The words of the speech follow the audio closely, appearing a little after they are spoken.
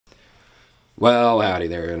Well, howdy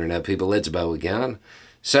there, Internet people. It's Bo again.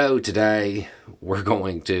 So today we're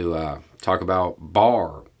going to talk about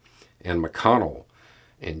Barr and McConnell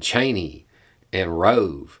and Cheney and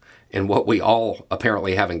Rove and what we all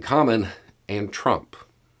apparently have in common, and Trump.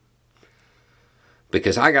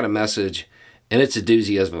 Because I got a message, and it's a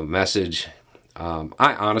doozy of a message.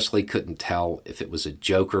 I honestly couldn't tell if it was a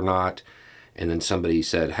joke or not. And then somebody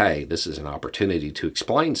said, hey, this is an opportunity to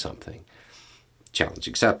explain something. Challenge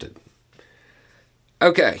accepted.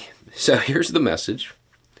 Okay, so here's the message.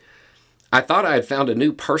 I thought I had found a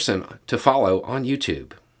new person to follow on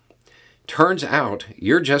YouTube. Turns out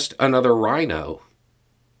you're just another rhino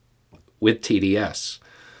with TDS,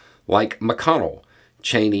 like McConnell,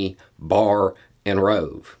 Cheney, Barr, and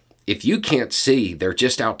Rove. If you can't see they're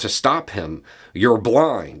just out to stop him, you're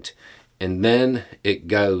blind. And then it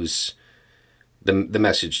goes, the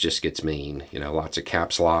message just gets mean, lots of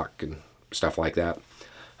caps lock and stuff like that.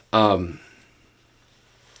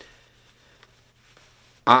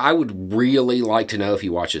 I would really like to know if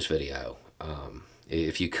you watch this video.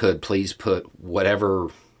 If you could, please put whatever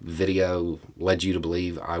video led you to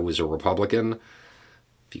believe I was a Republican.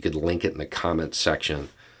 If you could link it in the comments section,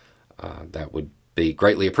 that would be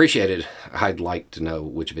greatly appreciated. I'd like to know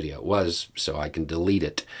which video it was so I can delete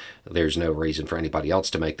it. There's no reason for anybody else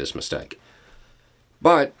to make this mistake.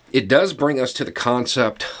 But it does bring us to the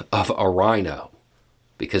concept of a rhino.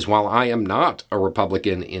 Because while I am not a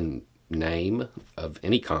Republican in name of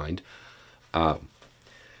any kind,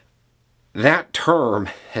 that term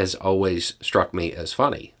has always struck me as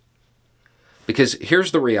funny. Because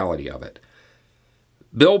here's the reality of it.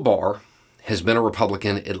 Bill Barr has been a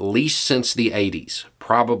Republican at least since the 80s,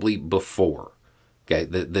 probably before. Okay,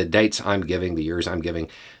 the dates I'm giving, the years I'm giving,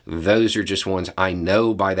 those are just ones I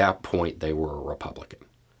know by that point they were a Republican.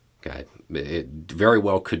 Okay, it very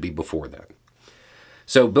well could be before then.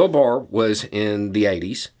 So Bill Barr was in the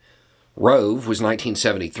 80s. Rove was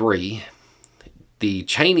 1973. The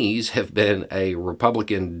Cheneys have been a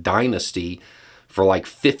Republican dynasty for like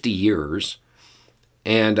 50 years.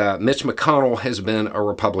 And Mitch McConnell has been a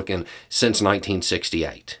Republican since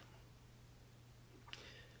 1968.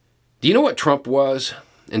 Do you know what Trump was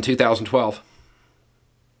in 2012?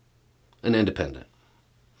 An independent.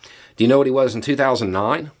 Do you know what he was in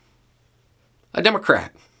 2009? A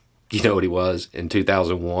Democrat. Do you know what he was in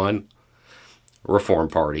 2001? Reform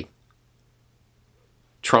Party.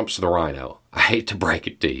 Trump's the rhino. I hate to break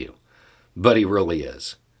it to you, but he really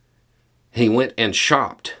is. He went and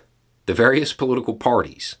shopped the various political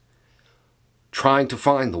parties, trying to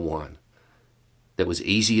find the one that was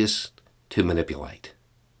easiest to manipulate,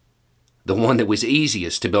 the one that was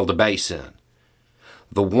easiest to build a base in,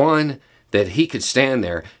 the one that he could stand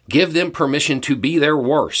there, give them permission to be their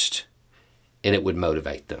worst, and it would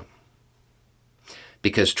motivate them.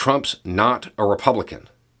 Because Trump's not a Republican.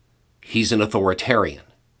 He's an authoritarian.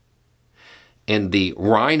 And the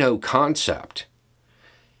rhino concept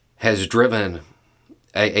has driven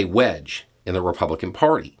a wedge in the Republican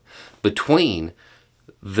Party between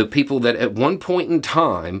the people that at one point in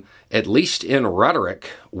time, at least in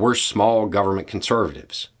rhetoric, were small government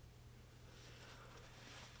conservatives,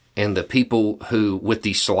 and the people who, with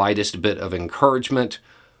the slightest bit of encouragement,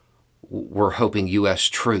 were hoping U.S.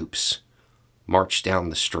 troops march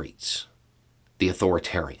down the streets, the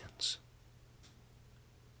authoritarians.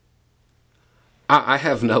 I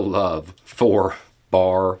have no love for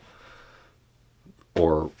Barr,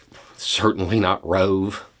 or certainly not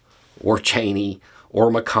Rove, or Cheney,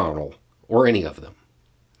 or McConnell, or any of them.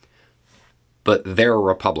 But they're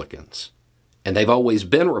Republicans, and they've always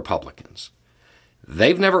been Republicans.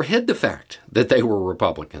 They've never hid the fact that they were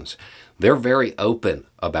Republicans. They're very open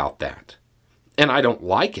about that. And I don't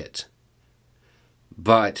like it,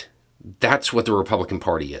 but that's what the Republican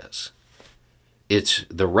Party is. It's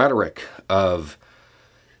the rhetoric of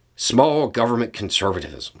small government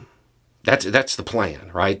conservatism. That's the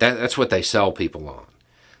plan, right? That's what they sell people on.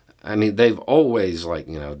 I mean, they've always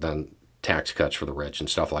done tax cuts for the rich and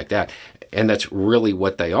stuff like that. And that's really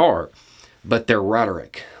what they are. But their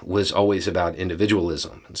rhetoric was always about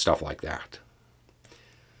individualism and stuff like that.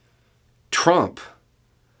 Trump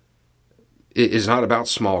is not about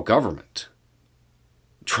small government.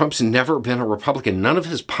 Trump's never been a Republican. None of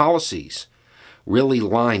his policies really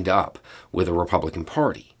lined up with the Republican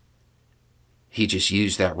Party. He just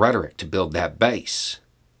used that rhetoric to build that base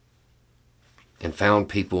and found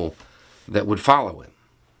people that would follow him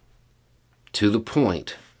to the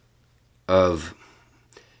point of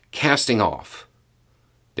casting off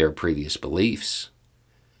their previous beliefs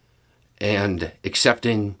and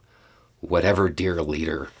accepting whatever dear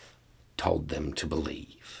leader told them to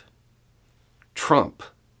believe. Trump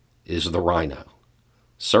is the Rhino.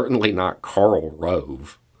 Certainly not Karl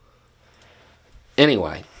Rove.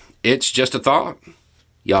 Anyway, it's just a thought.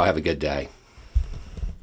 Y'all have a good day.